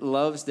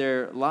loves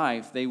their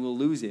life, they will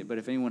lose it. But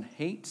if anyone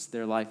hates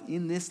their life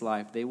in this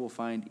life, they will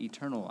find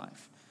eternal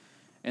life.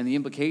 And the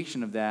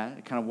implication of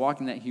that, kind of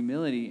walking that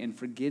humility and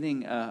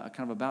forgetting kind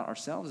of about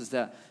ourselves, is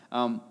that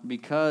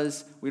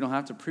because we don't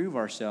have to prove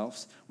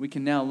ourselves, we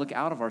can now look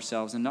out of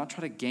ourselves and not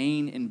try to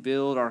gain and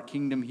build our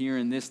kingdom here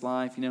in this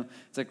life.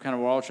 It's like kind of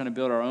we're all trying to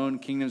build our own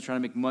kingdoms, trying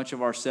to make much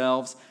of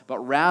ourselves. But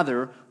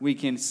rather, we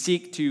can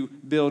seek to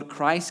build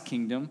Christ's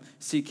kingdom,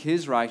 seek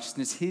his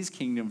righteousness, his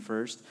kingdom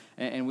first,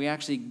 and we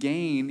actually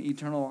gain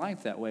eternal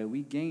life that way.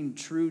 We gain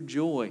true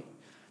joy.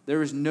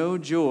 There is no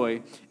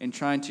joy in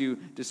trying to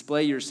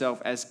display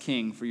yourself as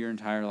king for your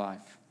entire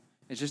life.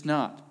 It's just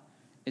not.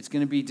 It's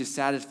going to be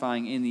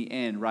dissatisfying in the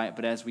end, right?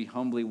 But as we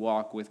humbly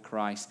walk with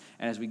Christ,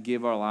 and as we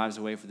give our lives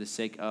away for the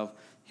sake of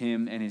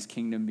him and his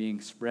kingdom being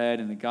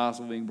spread and the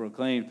gospel being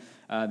proclaimed,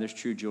 there's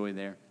true joy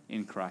there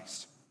in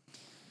Christ.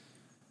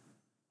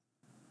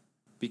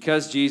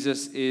 Because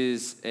Jesus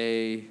is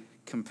a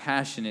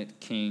compassionate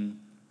king,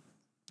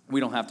 we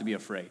don't have to be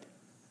afraid.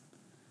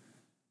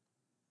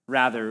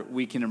 Rather,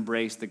 we can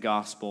embrace the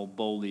gospel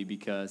boldly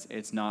because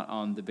it's not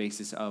on the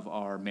basis of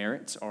our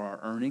merits or our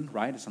earning,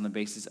 right? It's on the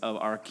basis of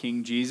our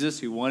King Jesus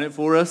who won it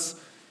for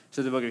us.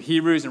 So the book of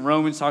Hebrews and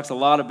Romans talks a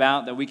lot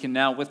about that we can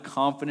now with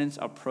confidence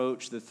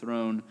approach the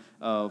throne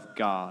of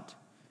God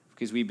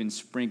because we've been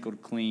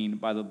sprinkled clean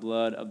by the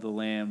blood of the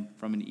Lamb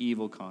from an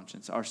evil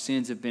conscience. Our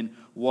sins have been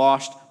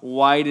washed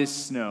white as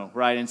snow,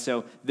 right? And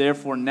so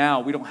therefore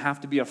now we don't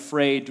have to be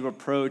afraid to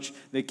approach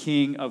the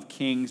King of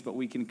Kings, but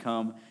we can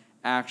come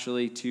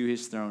actually to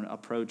his throne,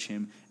 approach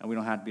him, and we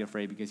don't have to be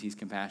afraid because he's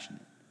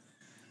compassionate.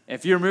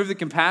 If you remove the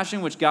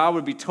compassion, which God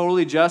would be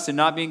totally just in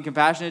not being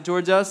compassionate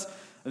towards us,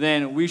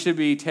 then we should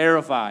be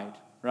terrified,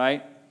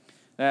 right?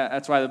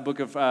 That's why the book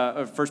of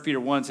 1 Peter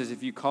 1 says,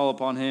 if you call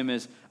upon him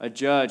as a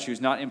judge who's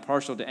not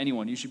impartial to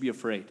anyone, you should be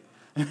afraid.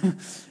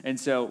 And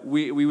so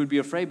we would be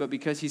afraid, but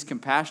because he's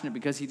compassionate,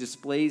 because he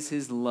displays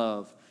his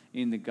love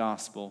in the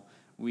gospel,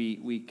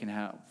 we can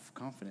have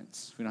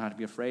confidence. We don't have to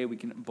be afraid. We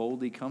can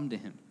boldly come to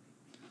him.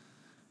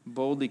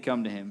 Boldly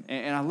come to him.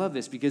 And I love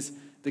this because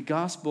the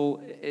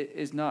gospel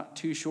is not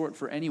too short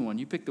for anyone.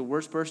 You pick the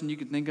worst person you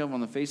can think of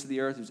on the face of the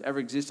earth who's ever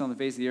existed on the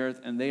face of the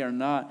earth, and they are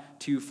not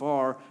too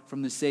far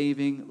from the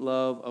saving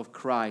love of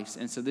Christ.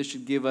 And so this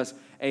should give us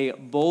a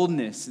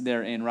boldness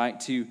therein, right,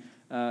 to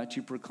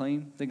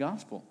proclaim the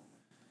gospel,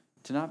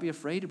 to not be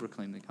afraid to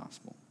proclaim the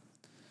gospel.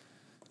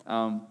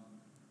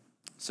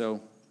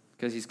 So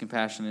because he's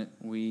compassionate,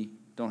 we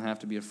don't have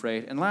to be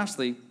afraid. And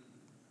lastly,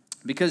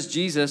 because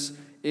Jesus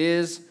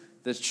is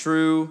the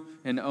true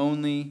and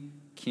only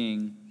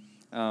King,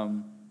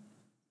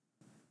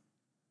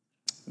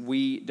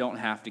 we don't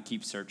have to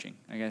keep searching.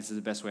 I guess is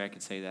the best way I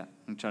could say that.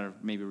 I'm trying to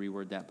maybe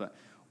reword that, but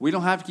we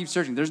don't have to keep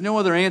searching. There's no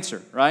other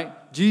answer,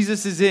 right?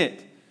 Jesus is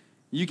it.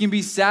 You can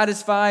be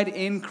satisfied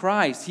in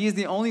Christ. He is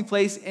the only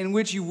place in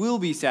which you will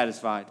be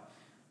satisfied.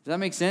 Does that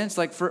make sense?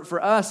 Like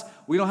for us,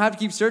 we don't have to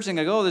keep searching.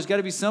 Like, there's got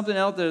to be something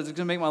out there that's going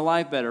to make my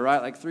life better,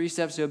 right? Like 3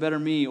 steps to a better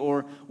me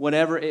or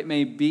whatever it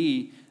may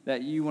be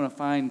that you want to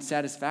find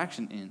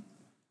satisfaction in.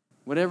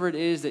 Whatever it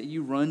is that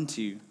you run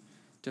to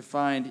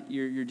find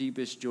your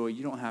deepest joy,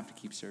 you don't have to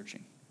keep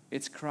searching.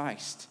 It's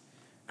Christ.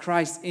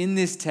 Christ in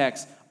this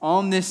text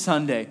on this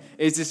Sunday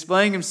is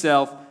displaying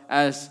himself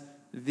as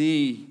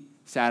the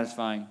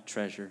satisfying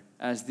treasure,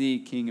 as the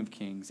King of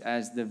Kings,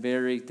 as the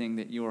very thing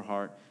that your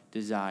heart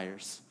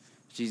desires.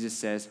 Jesus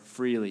says,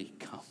 freely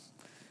come.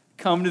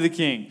 Come to the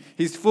King.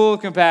 He's full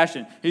of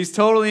compassion. He's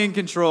totally in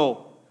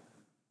control.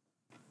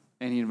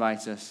 And he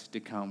invites us to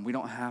come. We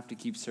don't have to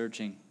keep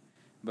searching,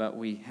 but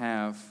we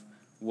have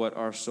what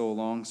our soul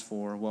longs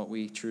for, what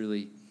we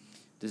truly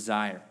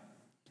desire.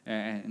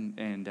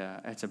 And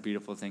that's a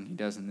beautiful thing he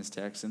does in this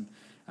text. And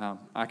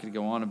I could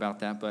go on about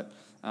that, but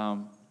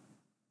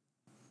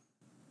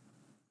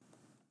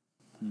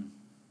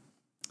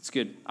it's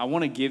good. I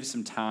want to give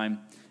some time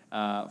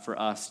for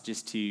us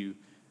just to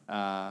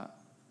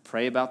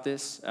pray about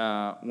this.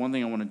 One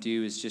thing I want to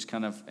do is just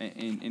kind of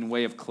in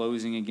way of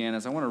closing again,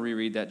 is I want to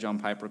reread that John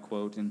Piper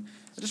quote. And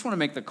I just want to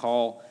make the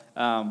call.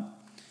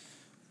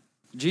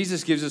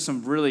 Jesus gives us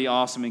some really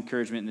awesome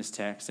encouragement in this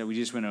text that we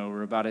just went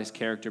over about his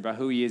character, about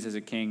who he is as a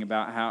king,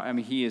 about how,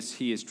 he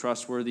is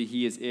trustworthy,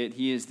 he is it,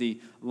 he is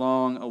the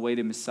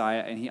long-awaited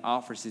Messiah, and he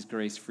offers his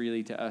grace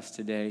freely to us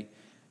today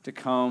to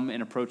come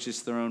and approach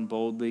his throne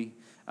boldly,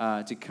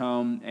 to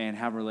come and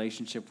have a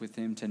relationship with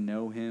him, to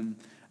know him,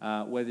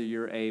 whether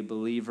you're a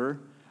believer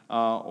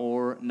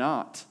or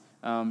not.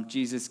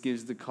 Jesus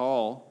gives the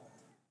call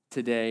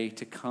today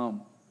to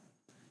come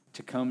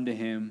to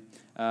him,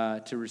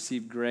 to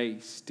receive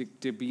grace,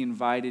 to be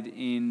invited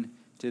in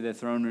to the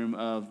throne room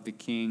of the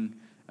King,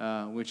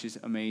 which is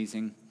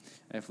amazing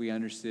if we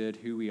understood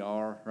who we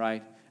are,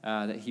 right?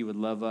 That he would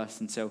love us.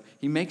 And so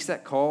he makes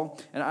that call,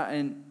 and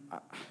I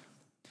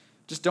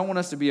just don't want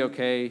us to be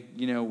okay,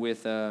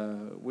 with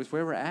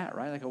where we're at,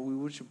 right? Like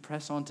we should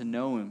press on to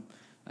know him,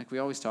 like we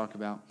always talk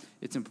about.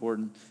 It's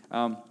important.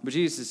 But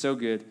Jesus is so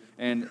good,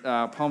 and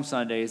Palm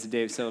Sunday is a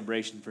day of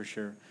celebration for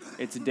sure.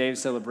 It's a day of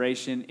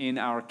celebration in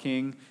our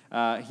King.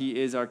 He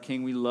is our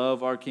King. We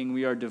love our King.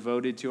 We are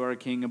devoted to our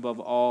King above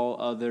all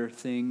other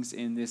things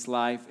in this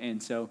life,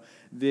 and so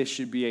this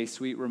should be a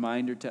sweet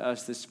reminder to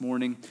us this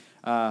morning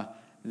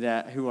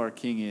that who our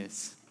King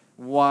is,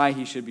 why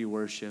he should be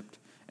worshipped.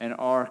 And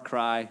our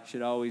cry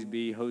should always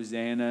be,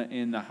 Hosanna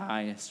in the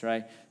highest,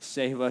 right?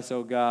 Save us,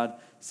 O God.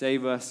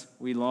 Save us.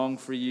 We long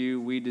for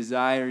you. We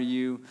desire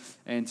you.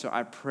 And so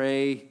I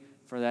pray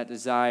for that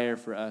desire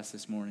for us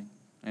this morning.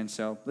 And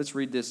so let's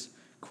read this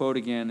quote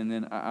again, and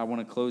then I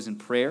want to close in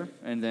prayer,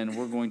 and then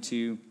we're going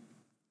to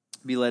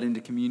be led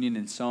into communion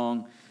and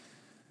song.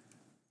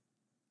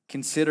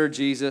 Consider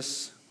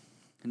Jesus.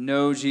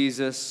 Know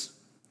Jesus.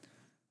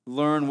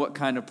 Learn what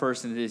kind of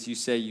person it is you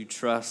say you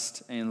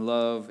trust and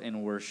love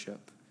and worship.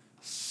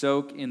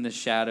 Soak in the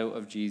shadow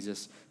of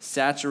Jesus.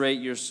 Saturate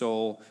your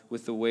soul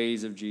with the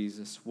ways of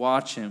Jesus.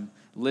 Watch him.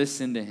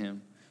 Listen to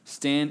him.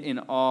 Stand in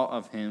awe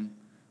of him.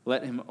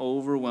 Let him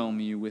overwhelm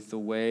you with the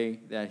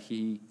way that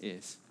he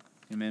is.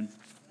 Amen.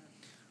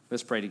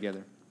 Let's pray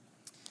together.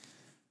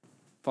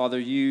 Father,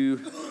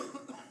 you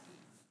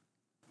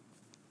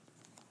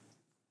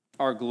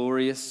are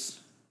glorious.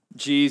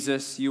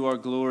 Jesus, you are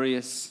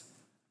glorious.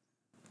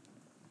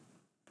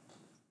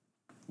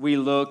 We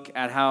look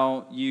at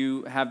how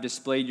you have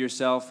displayed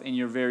yourself in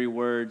your very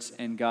words,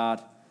 and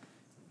God,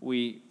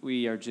 we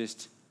are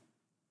just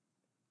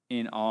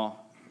in awe.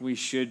 We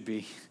should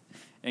be.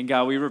 And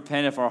God, we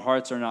repent if our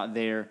hearts are not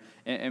there.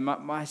 And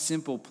my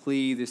simple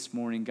plea this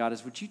morning, God,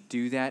 is would you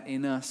do that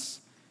in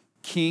us?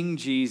 King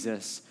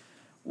Jesus,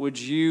 would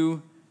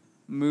you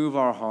move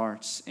our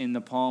hearts in the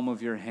palm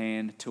of your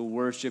hand to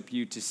worship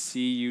you, to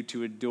see you,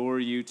 to adore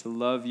you, to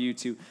love you,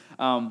 to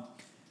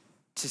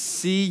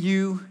see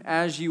you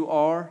as you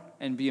are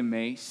and be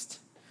amazed,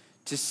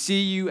 to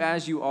see you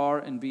as you are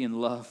and be in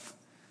love,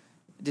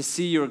 to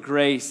see your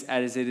grace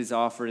as it is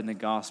offered in the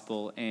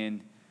gospel,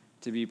 and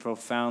to be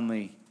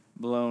profoundly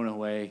blown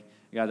away,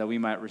 God, that we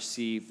might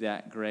receive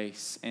that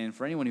grace. And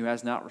for anyone who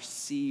has not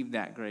received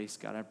that grace,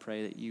 God, I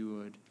pray that you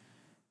would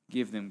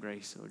give them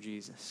grace, oh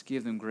Jesus.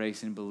 Give them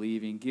grace in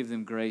believing. Give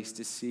them grace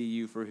to see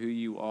you for who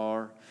you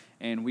are.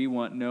 And we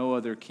want no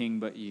other king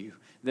but you.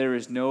 There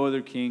is no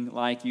other king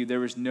like you.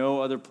 There is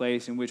no other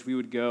place in which we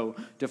would go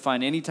to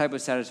find any type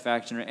of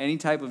satisfaction or any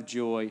type of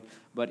joy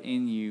but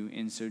in you.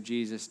 And so,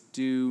 Jesus,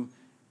 do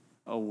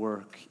a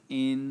work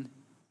in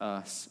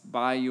us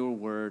by your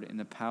word and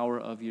the power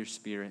of your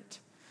Spirit,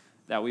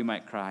 that we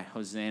might cry,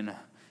 Hosanna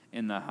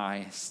in the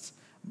highest.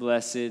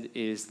 Blessed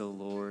is the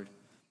Lord.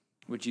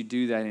 Would you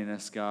do that in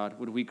us, God?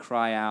 Would we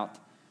cry out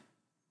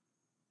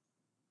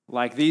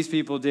like these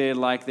people did,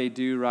 like they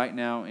do right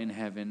now in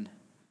heaven,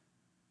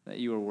 that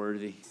you are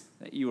worthy,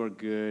 that you are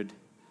good,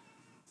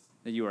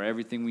 that you are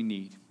everything we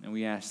need. And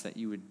we ask that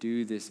you would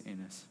do this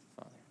in us,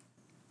 Father.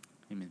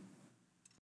 Amen.